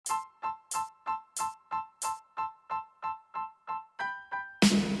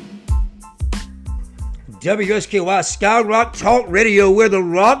WSKY Skyrock Talk Radio, where the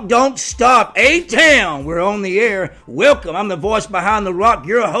rock don't stop. A-Town, we're on the air. Welcome, I'm the voice behind the rock,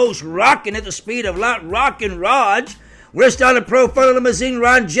 your host, rocking at the speed of light, rockin' Raj. We're starting pro photo limousine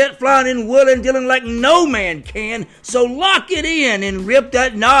ride, jet flying in wood and dealing like no man can. So lock it in and rip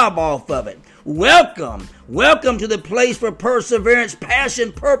that knob off of it. Welcome to the place for perseverance,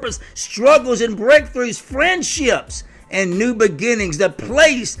 passion, purpose, struggles and breakthroughs, friendships, and new beginnings, the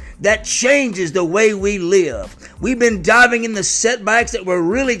place that changes the way we live. We've been diving in the setbacks that were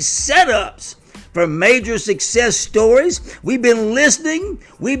really setups for major success stories. We've been listening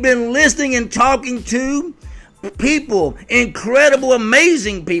and talking to people, incredible,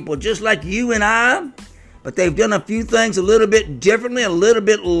 amazing people, just like you and I, but they've done a few things a little bit differently, a little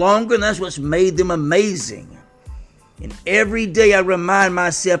bit longer, and that's what's made them amazing. And every day I remind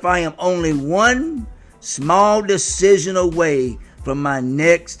myself I am only one small decision away from my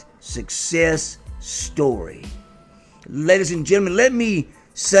next success story. Ladies and gentlemen, let me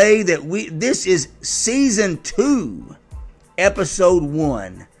say that this is season 2, episode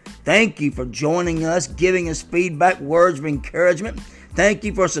 1. Thank you for joining us, giving us feedback, words of encouragement. Thank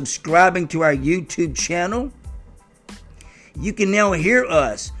you for subscribing to our YouTube channel. You can now hear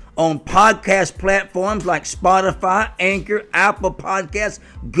us on podcast platforms like Spotify, Anchor, Apple Podcasts,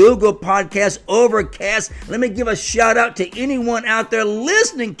 Google Podcasts, Overcast. Let me give a shout out to anyone out there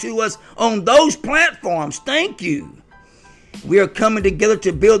listening to us on those platforms. Thank you. We are coming together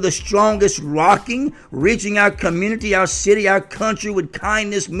to build the strongest rocking, reaching our community, our city, our country with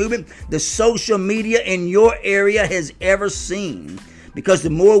kindness movement the social media in your area has ever seen. Because the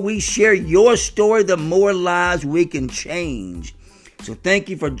more we share your story, the more lives we can change. So thank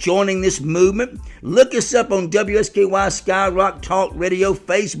you for joining this movement. Look us up on WSKY Skyrock Talk Radio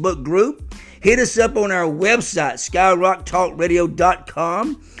Facebook group. Hit us up on our website,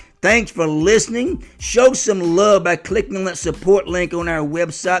 skyrocktalkradio.com. Thanks for listening. Show some love by clicking on that support link on our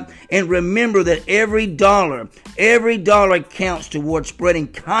website. And remember that every dollar counts towards spreading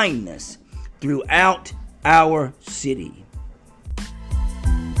kindness throughout our city.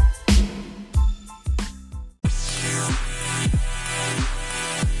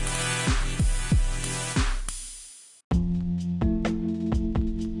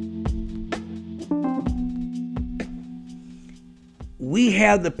 We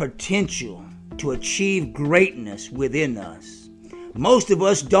have the potential to achieve greatness within us. Most of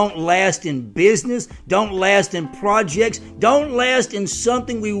us don't last in business, don't last in projects, don't last in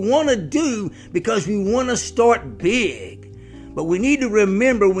something we want to do because we want to start big. But we need to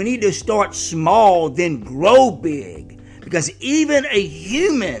remember we need to start small, then grow big. Because even a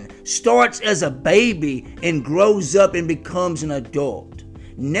human starts as a baby and grows up and becomes an adult.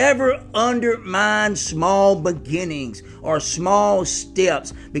 Never undermine small beginnings or small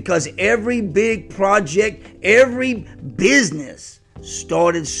steps, because every big project, every business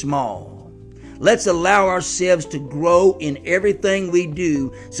started small. Let's allow ourselves to grow in everything we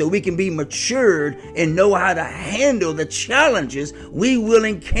do so we can be matured and know how to handle the challenges we will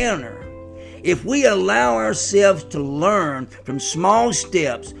encounter. If we allow ourselves to learn from small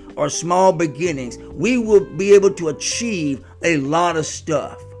steps or small beginnings, we will be able to achieve a lot of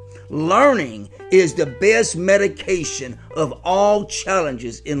stuff. Learning is the best medication of all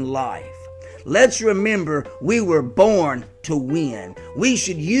challenges in life. Let's remember we were born to win. We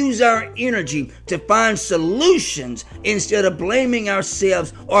should use our energy to find solutions instead of blaming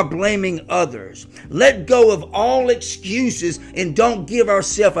ourselves or blaming others. Let go of all excuses and don't give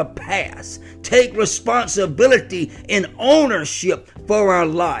ourselves a pass. Take responsibility and ownership for our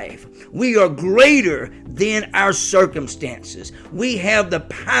life. We are greater than our circumstances. We have the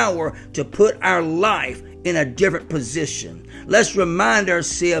power to put our life in a different position. Let's remind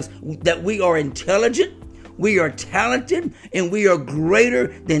ourselves that we are intelligent, we are talented, and we are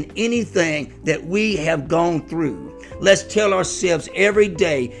greater than anything that we have gone through. Let's tell ourselves every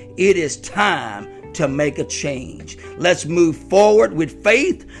day it is time to make a change. Let's move forward with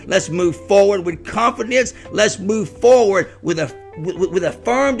faith. Let's move forward with confidence. Let's move forward with a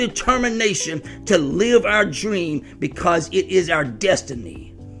firm determination to live our dream, because it is our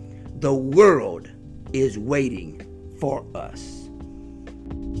destiny. The world is waiting for us.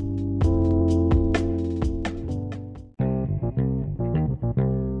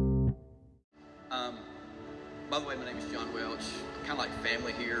 By the way, my name is John Welch. Kind of like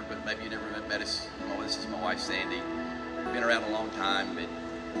family here, but maybe you never met us. Oh, this is my wife, Sandy. We've been around a long time, but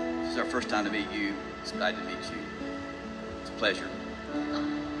this is our first time to meet you. It's glad to meet you. It's a pleasure.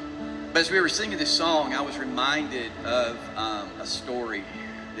 But as we were singing this song, I was reminded of a story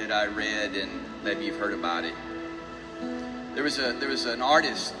that I read, and maybe you've heard about it. There was an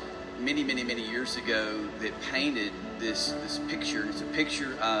artist many, many, many years ago that painted this picture. It's a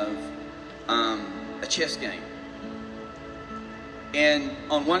picture of a chess game. And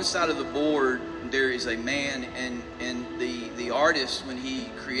on one side of the board, there is a man, and the artist, when he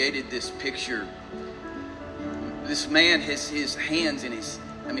created this picture, this man has his hands in his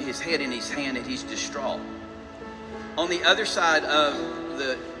head in his hand, and he's distraught. On the other side of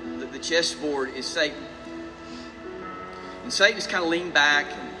the chessboard is Satan. And Satan is kind of leaned back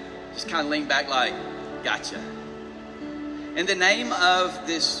like, gotcha. And the name of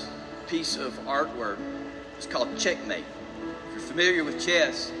this piece of artwork is called Checkmate. If you're familiar with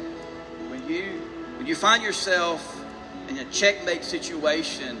chess, when you find yourself in a checkmate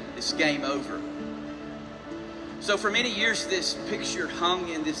situation, it's game over. So for many years, this picture hung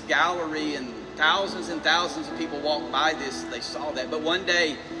in this gallery, and thousands of people walked by this. They saw that. But one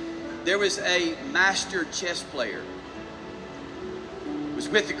day, there was a master chess player who was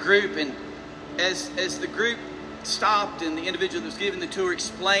with the group, and as the group stopped and the individual that was giving the tour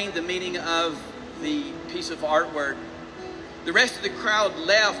explained the meaning of the piece of artwork, the rest of the crowd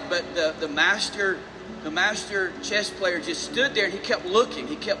left, but the master chess player just stood there, and he kept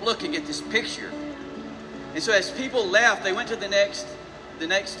looking at this picture. And so as people left, they went to the next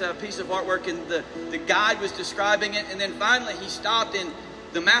piece of artwork, and the guide was describing it, and then finally he stopped, and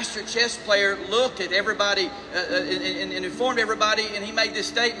the master chess player looked at everybody and informed everybody, and he made this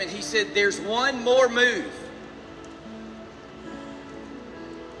statement. He said, "There's one more move.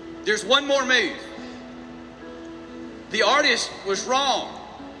 There's one more move." The artist was wrong,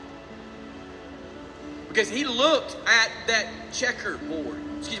 because he looked at that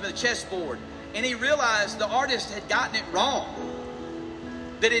the chessboard, and he realized the artist had gotten it wrong.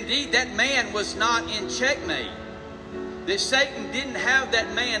 That indeed that man was not in checkmate. That Satan didn't have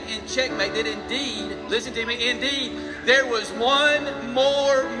that man in checkmate. That indeed, listen to me, indeed, there was one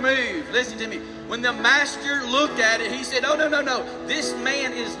more move. Listen to me. When the master looked at it, he said, "Oh, no. This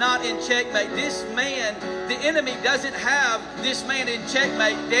man is not in checkmate. This man, the enemy doesn't have this man in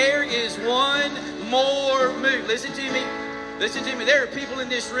checkmate. There is one more move." Listen to me. Listen to me. There are people in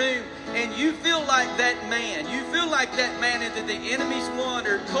this room, and you feel like that man. You feel like that man that the enemy's won,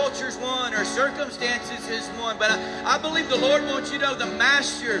 or culture's won, or circumstances has won. But I believe the Lord wants you to know the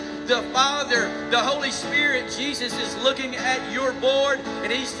Master, the Father, the Holy Spirit, Jesus is looking at your board,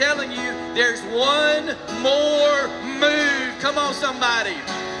 and He's telling you there's one more move. Come on, somebody.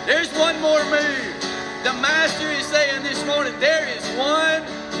 There's one more move. The Master is saying this morning, there is one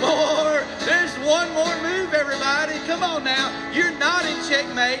more. There's one more move, everybody. Come on now. You're not in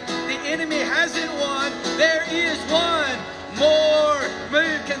checkmate. The enemy hasn't won. There is one more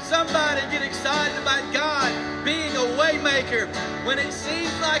move. Can somebody get excited about God being a way maker? When it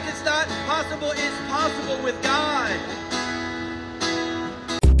seems like it's not possible, it's possible with God.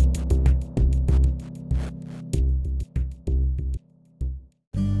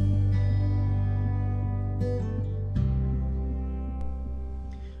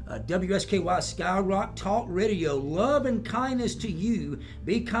 WSKY Skyrock Talk Radio. Love and kindness to you.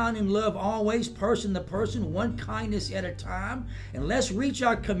 Be kind and love always, person to person, one kindness at a time. And let's reach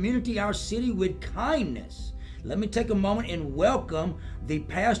our community, our city with kindness. Let me take a moment and welcome the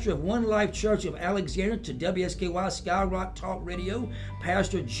pastor of One Life Church of Alexandria to WSKY Skyrock Talk Radio,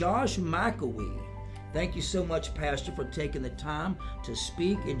 Pastor Josh McElwee. Thank you so much, Pastor, for taking the time to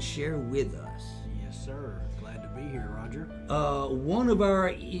speak and share with us. Yes, sir. Glad to be here, Roger. One of our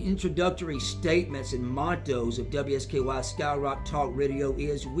introductory statements and mottos of WSKY Skyrock Talk Radio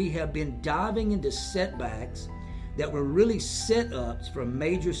is we have been diving into setbacks that were really set-ups for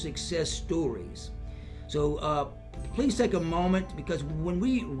major success stories. So please take a moment, because when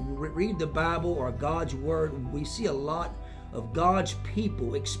we read the Bible or God's Word, we see a lot of God's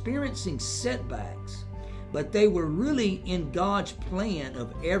people experiencing setbacks, but they were really in God's plan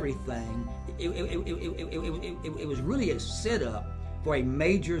of everything. It was really a setup for a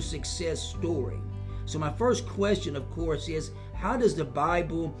major success story. So my first question, of course, is how does the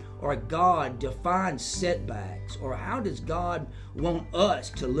Bible or God define setbacks? Or how does God want us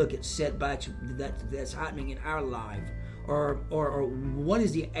to look at setbacks that's happening in our life? Or what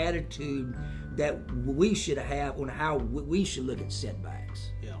is the attitude that we should have on how we should look at setbacks?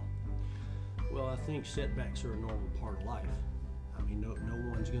 Yeah. Well, I think setbacks are a normal part of life. I mean, no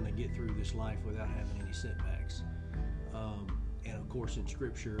one's going to get through this life without having any setbacks. And of course, in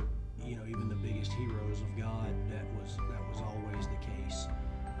Scripture, you know, even the biggest heroes of God, that was always the case.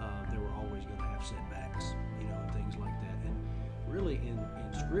 They were always going to have setbacks, you know, and things like that. And really, in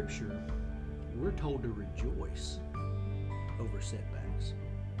Scripture, we're told to rejoice over setbacks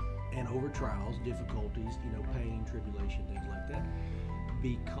and over trials, difficulties, you know, pain, tribulation, things like that.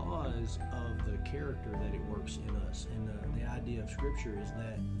 because of the character that it works in us. And the idea of Scripture is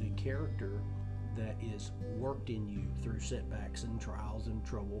that the character that is worked in you through setbacks and trials and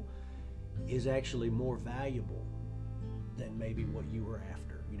trouble is actually more valuable than maybe what you were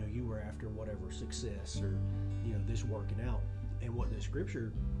after. You know, you were after whatever success or, you know, this working out. And what the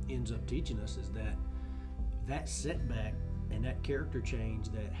Scripture ends up teaching us is that that setback and that character change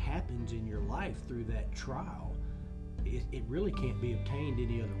that happens in your life through that trial, it really can't be obtained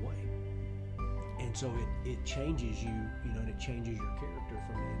any other way. And so it changes you, you know, and it changes your character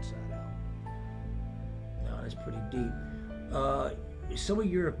from the inside out. No, that's pretty deep. Some of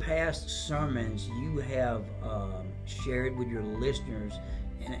your past sermons you have shared with your listeners,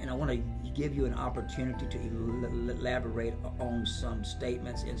 and I want to give you an opportunity to elaborate on some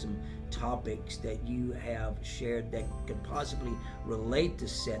statements and some topics that you have shared that could possibly relate to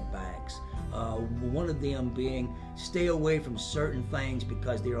setbacks. One of them being stay away from certain things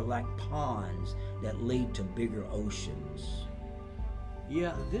because they are like ponds that lead to bigger oceans.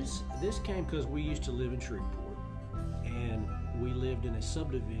 Yeah, this came because we used to live in Shreveport, and we lived in a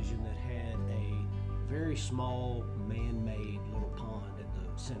subdivision that had a very small man-made little pond at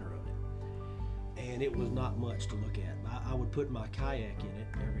the center of it. And it was not much to look at. I would put my kayak in it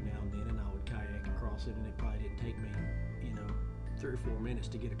every now and then, and I would kayak across it, and it probably didn't take me, 3 or 4 minutes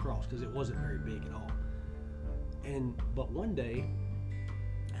to get across because it wasn't very big at all. But one day,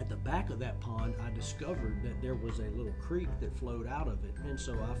 at the back of that pond, I discovered that there was a little creek that flowed out of it, and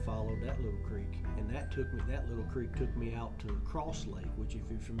so I followed that little creek, and that little creek took me out to Cross Lake, which, if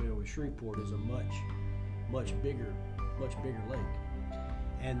you're familiar with Shreveport, is a much bigger lake.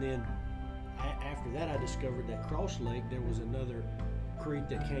 And then after that, I discovered that Cross Lake, there was another creek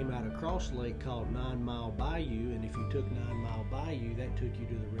that came out of Cross Lake called 9 Mile Bayou, and if you took 9 Mile Bayou, that took you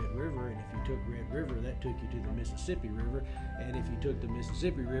to the Red River, and if you took Red River, that took you to the Mississippi River, and if you took the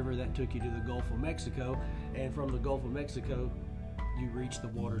Mississippi River, that took you to the Gulf of Mexico, and from the Gulf of Mexico, you reach the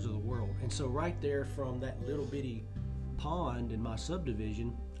waters of the world. And so right there from that little bitty pond in my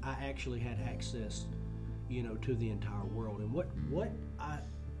subdivision, I actually had access, to the entire world. And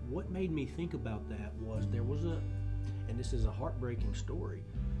what made me think about that was there was and this is a heartbreaking story,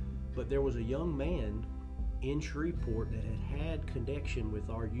 but there was a young man in Shreveport that had connection with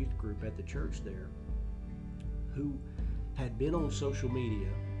our youth group at the church there, who had been on social media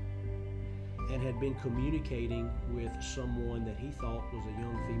and had been communicating with someone that he thought was a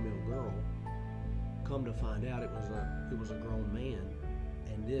young female girl. Come to find out, it was a grown man,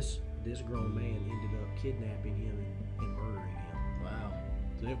 and this grown man ended up kidnapping him and murdering him. Wow.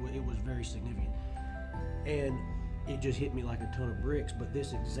 So it was very significant. And it just hit me like a ton of bricks, but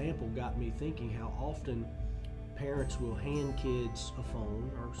this example got me thinking how often parents will hand kids a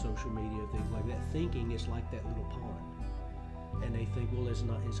phone or social media, things like that, thinking it's like that little pond. And they think, well, it's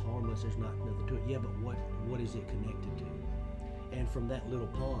harmless, there's not nothing to it. Yeah, but what is it connected to? And from that little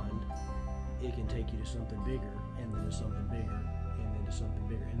pond, it can take you to something bigger, and then to something bigger, and then to something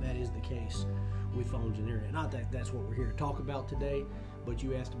bigger. And that is the case with phones and internet. Not that that's what we're here to talk about today, but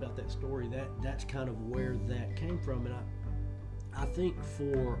you asked about that story. That's kind of where that came from. And I think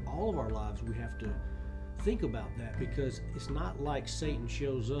for all of our lives, we have to think about that, because it's not like Satan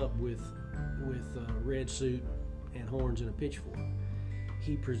shows up with a red suit and horns and a pitchfork.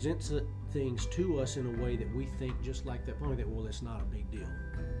 He presents things to us in a way that we think, just like that point, that, well, it's not a big deal.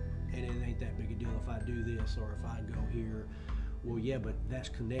 And it ain't that big a deal if I do this or if I go here. Well, yeah, but that's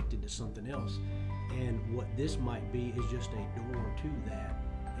connected to something else. And what this might be is just a door to that.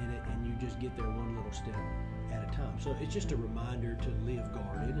 And you just get there one little step at a time. So it's just a reminder to live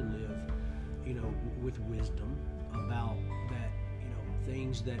guarded and live, with wisdom about that,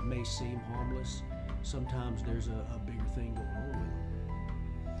 things that may seem harmless. Sometimes there's a bigger thing going on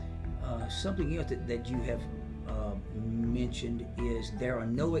with them. Something else that you have mentioned is there are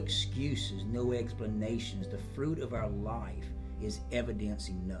no excuses, no explanations. The fruit of our life is evidence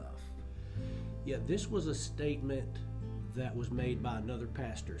enough. Yeah, this was a statement that was made by another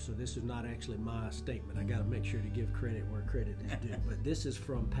pastor, so this is not actually my statement. I got to make sure to give credit where credit is due. But this is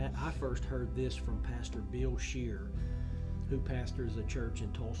from I first heard this from Pastor Bill Shear, who pastors a church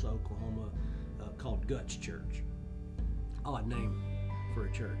in Tulsa, Oklahoma, called Guts Church. Odd name for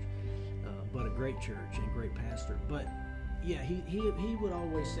a church, but a great church and great pastor. But yeah, he would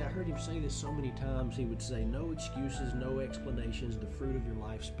always say, I heard him say this so many times, he would say, no excuses, no explanations, the fruit of your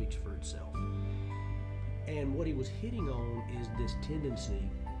life speaks for itself. And what he was hitting on is this tendency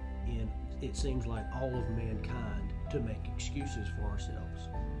in, it seems like, all of mankind to make excuses for ourselves.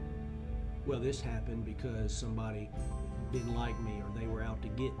 Well, this happened because somebody didn't like me, or they were out to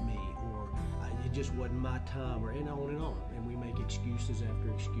get me, or it just wasn't my time, or and on. And we make excuses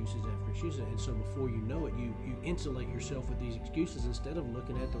after excuses after excuses. And so before you know it, you insulate yourself with these excuses instead of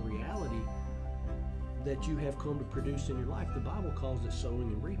looking at the reality that you have come to produce in your life. The Bible calls it sowing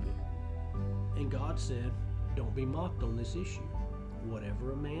and reaping. And God said, don't be mocked on this issue.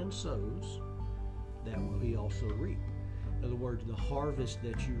 Whatever a man sows, that will he also reap. In other words, the harvest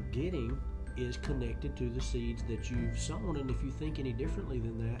that you're getting is connected to the seeds that you've sown. And if you think any differently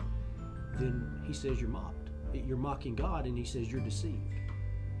than that, then he says you're mocked. You're mocking God, and he says you're deceived.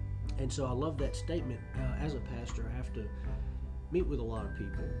 And so I love that statement. As a pastor, I have to meet with a lot of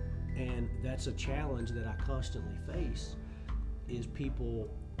people, and that's a challenge that I constantly face, is people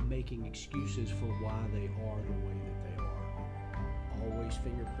making excuses for why they are the way that they are. Always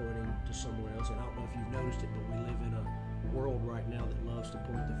finger pointing to somewhere else. And I don't know if you've noticed it, but we live in a world right now that loves to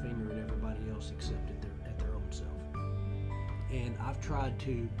point the finger at everybody else except at their own self. And I've tried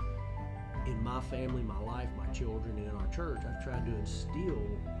to, in my family, my life, my children, and in our church, I've tried to instill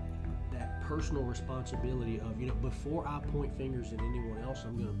that personal responsibility of, before I point fingers at anyone else,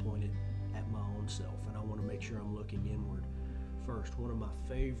 I'm going to point it at my own self. And I want to make sure I'm looking inward first. One of my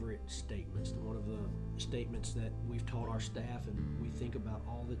favorite statements, one of the statements that we've taught our staff and we think about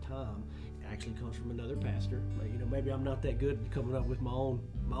all the time, actually comes from another pastor. Maybe I'm not that good at coming up with my own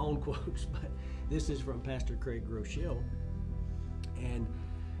quotes, but this is from Pastor Craig Groeschel. And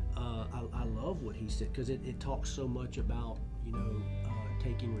I love what he said, because it talks so much about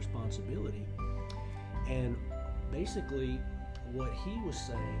taking responsibility. And basically what he was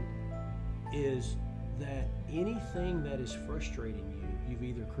saying is that anything that is frustrating you, you've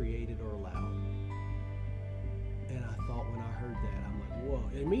either created or allowed. And I thought, when I heard that, I'm like,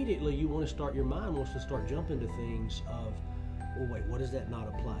 whoa. Immediately your mind wants to start jumping to things of, well, wait, what does that not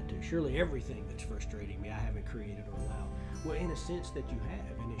apply to? Surely everything that's frustrating me, I haven't created or allowed. Well, in a sense that you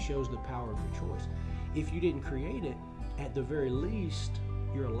have, and it shows the power of your choice. If you didn't create it, at the very least,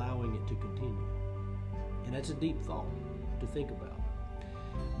 you're allowing it to continue. And that's a deep thought to think about.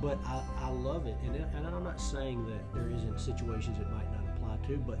 But I love it, and I'm not saying that there isn't situations it might not apply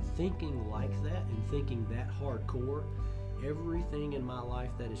to, but thinking like that and thinking that hardcore, everything in my life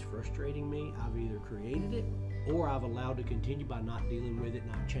that is frustrating me, I've either created it or I've allowed to continue by not dealing with it,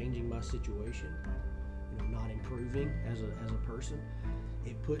 not changing my situation, not improving as a person.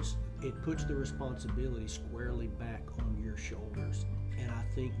 It puts the responsibility squarely back on your shoulders, and I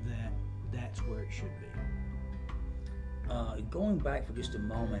think that that's where it should be. Going back for just a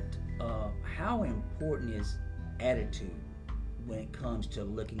moment, how important is attitude when it comes to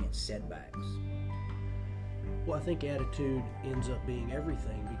looking at setbacks? Well, I think attitude ends up being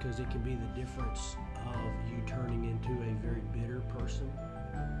everything, because it can be the difference of you turning into a very bitter person,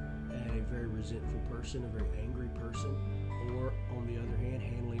 and a very resentful person, a very angry person, or on the other hand,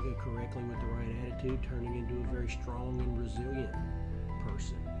 handling it correctly with the right attitude, turning into a very strong and resilient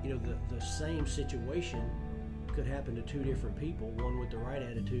person. The same situation could happen to two different people, one with the right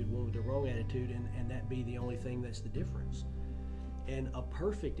attitude, one with the wrong attitude, and that be the only thing that's the difference. And a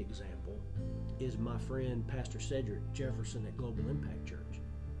perfect example is my friend Pastor Cedric Jefferson at Global Impact Church,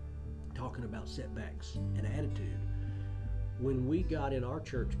 talking about setbacks and attitude. When we got in our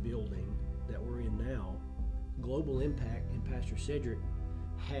church building that we're in now, Global Impact and Pastor Cedric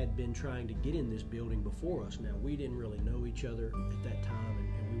had been trying to get in this building before us. Now, we didn't really know each other at that time,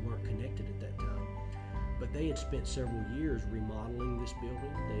 and we weren't connected at that time. But they had spent several years remodeling this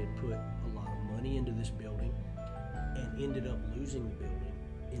building. They had put a lot of money into this building and ended up losing the building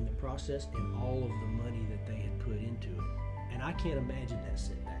in the process, and all of the money that they had put into it. And I can't imagine that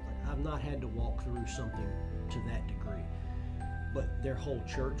setback. I've not had to walk through something to that degree. But their whole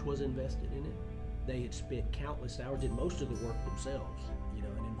church was invested in it. They had spent countless hours, did most of the work themselves,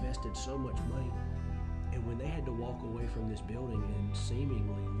 and invested so much money. And when they had to walk away from this building and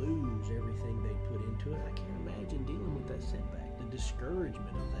seemingly lose everything they put into it, I can't imagine dealing with that setback, the discouragement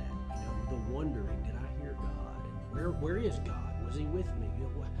of that, the wondering, did I hear God? And where is God? Was he with me?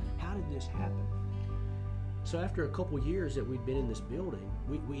 How did this happen? So after a couple years that we'd been in this building,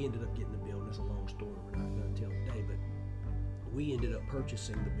 we ended up getting the building. It's a long story, we're not going to tell today, but we ended up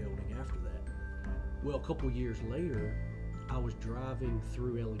purchasing the building after that. Well, a couple years later, I was driving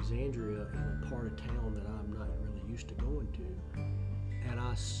through Alexandria in a part of town that I'm not really used to going to, and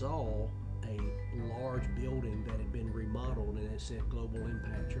I saw a large building that had been remodeled, and it said Global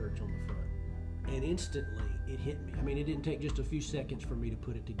Impact Church on the front. And instantly, it hit me. I mean, it didn't take just a few seconds for me to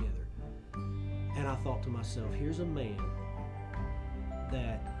put it together. And I thought to myself, here's a man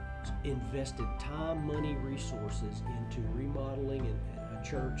that invested time, money, resources into remodeling a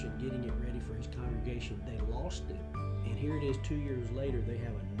church and getting it ready for his congregation. They lost it. And here it is 2 years later, they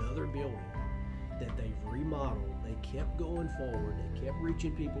have another building that they've remodeled, they kept going forward, they kept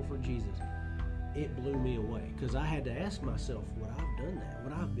reaching people for Jesus, it blew me away, because I had to ask myself, would I have done that?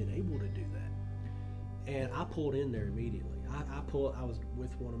 Would I have been able to do that? And I pulled in there immediately. I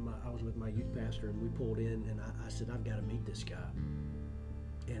was with my youth pastor, and we pulled in, and I said, I've got to meet this guy.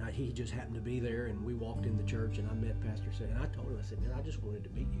 And he just happened to be there, and we walked in the church, and I met Pastor Cedric, and I told him, I said, man, I just wanted to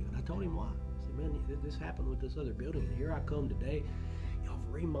meet you. And I told him why. I said, man, this happened with this other building, and here I come today. Y'all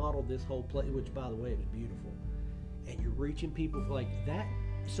have remodeled this whole place, which, by the way, it was beautiful. And you're reaching people for like that.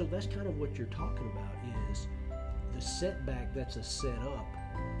 So that's kind of what you're talking about, is the setback that's a setup.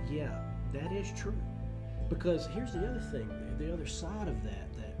 Yeah, that is true. Because here's the other thing, the other side of that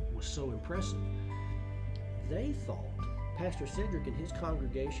was so impressive. They thought, Pastor Cedric and his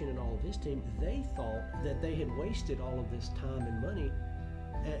congregation and all of his team, they thought that they had wasted all of this time and money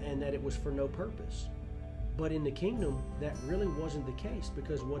and that it was for no purpose. But in the kingdom, that really wasn't the case,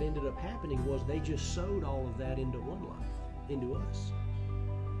 because what ended up happening was they just sowed all of that into one life, into us.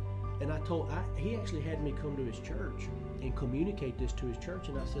 And he actually had me come to his church and communicate this to his church.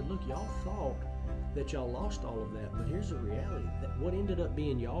 And I said, look, y'all thought that y'all lost all of that, but here's the reality. That what ended up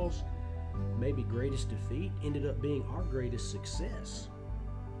being y'all's maybe greatest defeat ended up being our greatest success.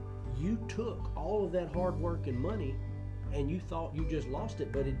 You took all of that hard work and money, and you thought you just lost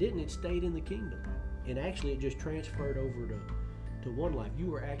it, but it didn't. It stayed in the kingdom. And actually, it just transferred over to One Life.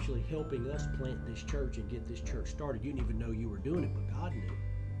 You were actually helping us plant this church and get this church started. You didn't even know you were doing it, but God knew.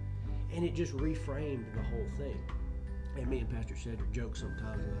 And it just reframed the whole thing. And me and Pastor Cedric joke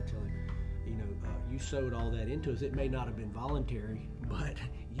sometimes, and I tell him, you sowed all that into us. It may not have been voluntary, but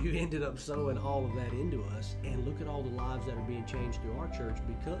you ended up sowing all of that into us. And look at all the lives that are being changed through our church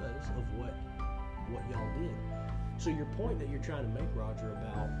because of what y'all did. So your point that you're trying to make, Roger,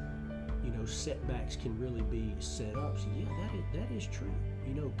 about setbacks can really be setups. Yeah, that is true.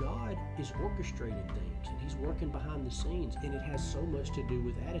 God is orchestrating things, and He's working behind the scenes, and it has so much to do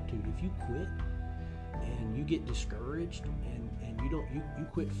with attitude. If you quit and you get discouraged and you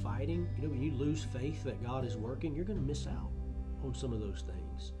quit fighting, when you lose faith that God is working, you're going to miss out on some of those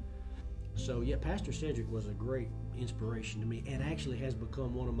things. So yeah, Pastor Cedric was a great inspiration to me, and actually has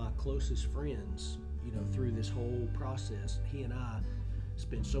become one of my closest friends, through this whole process. He and I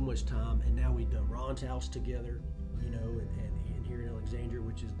spend so much time, and now we've done Ron's house together, and here in Alexandria,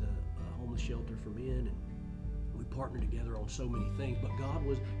 which is the homeless shelter for men, and we partnered together on so many things. But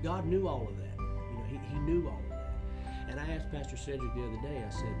God knew all of that. He knew all of that. And I asked Pastor Cedric the other day, I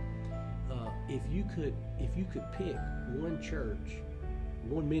said, if you could pick one church,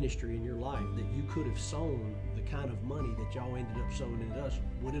 one ministry in your life that you could have sown the kind of money that y'all ended up sowing into us,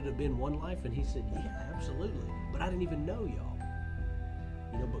 would it have been One Life? And he said, yeah, absolutely. But I didn't even know y'all.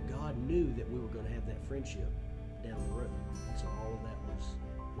 But God knew that we were going to have that friendship down the road. And so all of that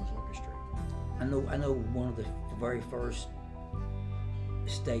was orchestrated. I know one of the very first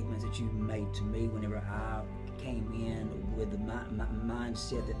statements that you made to me whenever I came in with the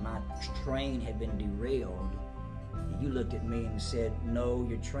mindset that my train had been derailed. You looked at me and said, no,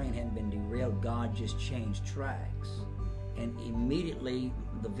 your train hadn't been derailed. God just changed tracks. And immediately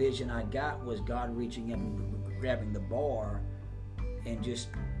the vision I got was God reaching up and grabbing the bar and just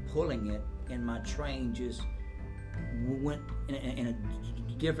pulling it, and my train just went in a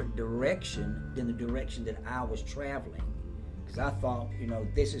different direction than the direction that I was traveling. Because I thought,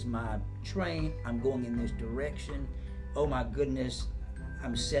 this is my train, I'm going in this direction. Oh my goodness,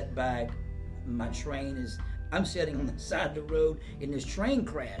 I'm set back. I'm sitting on the side of the road in this train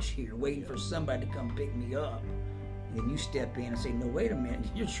crash here, waiting for somebody to come pick me up. And then you step in and say, no, wait a minute,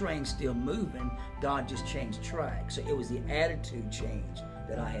 your train's still moving. God just changed tracks. So it was the attitude change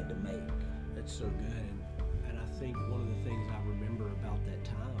that I had to make. That's so good. And I think one of the things I remember about that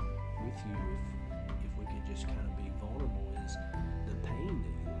time with you, if we could just kind of be vulnerable, is the pain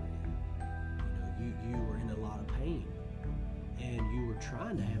that you were in. You were in a lot of pain, and you were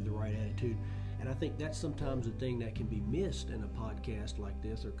trying to have the right attitude. And I think that's sometimes the thing that can be missed in a podcast like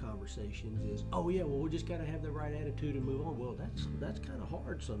this or conversations is, oh yeah, well, we just got to have the right attitude and move on. Well, that's kind of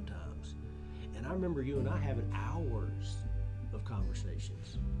hard sometimes. And I remember you and I having hours of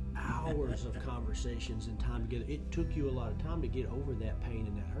conversations and time together. It took you a lot of time to get over that pain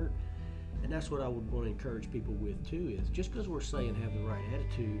and that hurt. And that's what I would want to encourage people with too, is just because we're saying have the right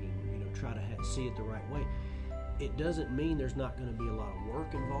attitude and try to see it the right way, it doesn't mean there's not going to be a lot of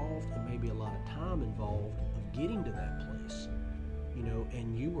work involved and maybe a lot of time involved of getting to that place,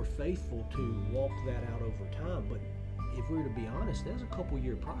 and you were faithful to walk that out over time. But if we were to be honest, there's a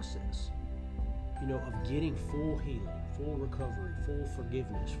couple-year process, of getting full healing, full recovery, full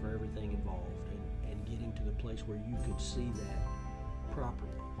forgiveness for everything involved, and getting to the place where you could see that properly.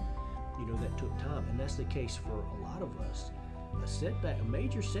 that took time, and that's the case for a lot of us. A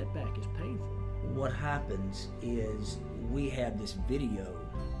major setback is painful. What happens is we have this video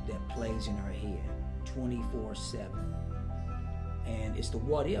that plays in our head 24/7. And it's the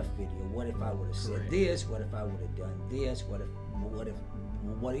what if video. What if I would have said this? What if I would have done this? What if?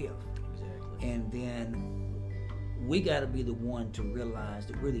 Exactly. And then we got to be the one to realize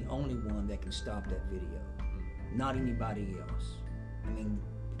that we're the only one that can stop that video, not anybody else. I mean,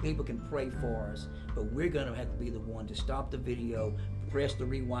 people can pray for us, but we're going to have to be the one to stop the video, press the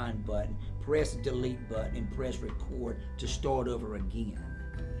rewind button, press the delete button, and press record to start over again.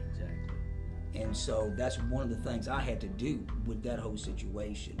 And so that's one of the things I had to do with that whole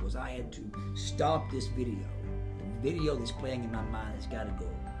situation, was I had to stop this video. The video that's playing in my mind has got to go.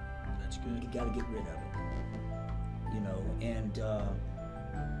 That's good. You got to get rid of it. And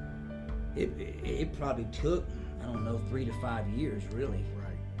it probably took, 3 to 5 years, really.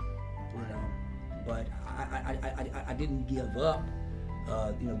 Right. But I didn't give up.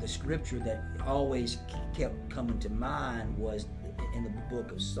 The scripture that always kept coming to mind was in the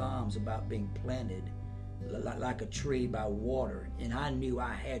book of Psalms about being planted like a tree by water, and I knew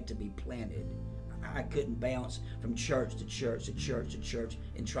I had to be planted. I couldn't bounce from church to church to church to church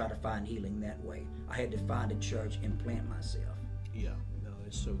and try to find healing that way. I had to find a church and plant myself. Yeah, no,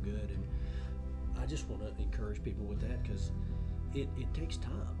 it's so good, and I just want to encourage people with that, because it takes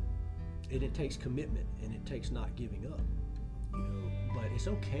time, and it takes commitment, and it takes not giving up. But it's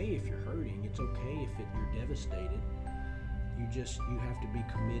okay if you're hurting. It's okay if you're devastated. You have to be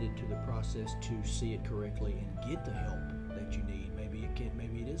committed to the process to see it correctly and get the help that you need. Maybe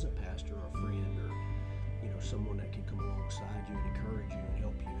it is a pastor or a friend, or someone that can come alongside you and encourage you and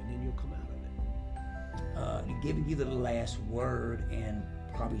help you, and then you'll come out of it. Giving you the last word, and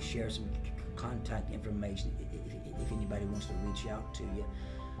probably share some contact information if anybody wants to reach out to you.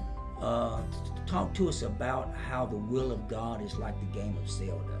 Talk to us about how the will of God is like the game of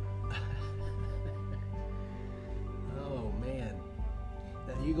Zelda. Oh man,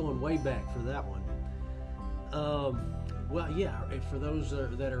 you're going way back for that one. Well, yeah, for those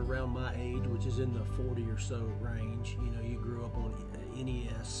that are around my age, which is in the 40 or so range, you grew up on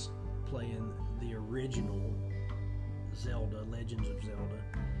NES playing the original Zelda, Legends of Zelda.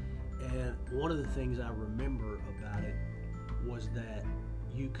 And one of the things I remember about it was that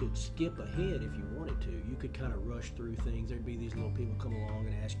you could skip ahead if you wanted to. You could kind of rush through things. There'd be these little people come along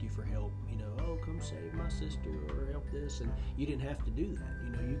and ask you for help. Oh, come save my sister, or help this. And you didn't have to do that.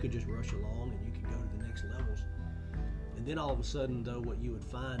 You could just rush along, and you could go to the next levels. And then all of a sudden, though, what you would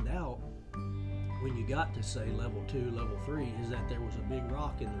find out when you got to, say, level 2, level 3, is that there was a big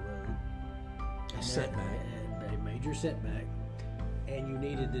rock in the road. A setback. And a major setback. And you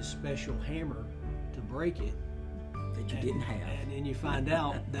needed this special hammer to break it. That you didn't have. And then you find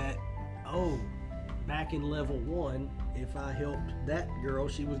out that, back in level 1, if I helped that girl,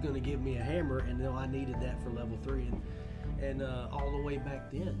 she was going to give me a hammer, and then I needed that for level 3. And all the way back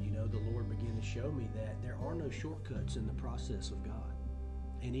then, the Lord began to show me that there are no shortcuts in the process of God.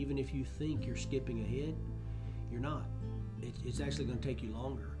 And even if you think you're skipping ahead, you're not. It's actually going to take you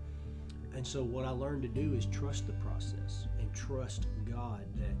longer. And so what I learned to do is trust the process and trust God,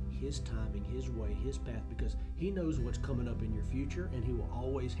 that His timing, His way, His path, because He knows what's coming up in your future, and He will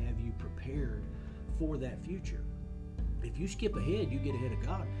always have you prepared for that future. If you skip ahead, you get ahead of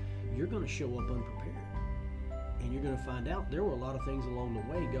God, you're going to show up unprepared. And you're going to find out there were a lot of things along the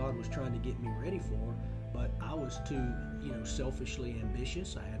way God was trying to get me ready for, but I was too, selfishly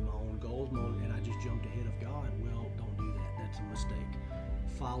ambitious. I had my own goals, and I just jumped ahead of God. Well, don't do that. That's a mistake.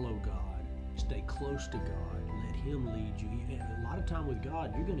 Follow God. Stay close to God. Let Him lead you. A lot of time with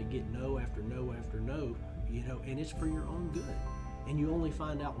God, you're going to get no after no after no, and it's for your own good. And you only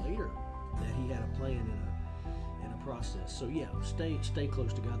find out later that He had a plan in a process. So yeah, stay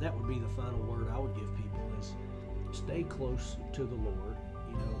close to God. That would be the final word I would give people, is stay close to the Lord.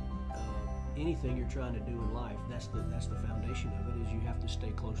 Anything you're trying to do in life, that's the foundation of it, is you have to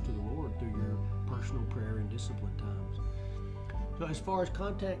stay close to the Lord through your personal prayer and discipline times. So as far as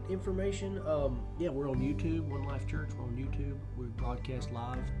contact information, we're on YouTube, One Life Church. We're on YouTube. We broadcast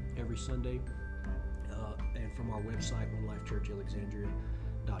live every Sunday, and from our website,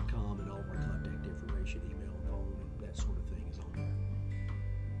 onelifechurchalexandria.com, and all of our contact information, email and phone, and that sort of thing is on there.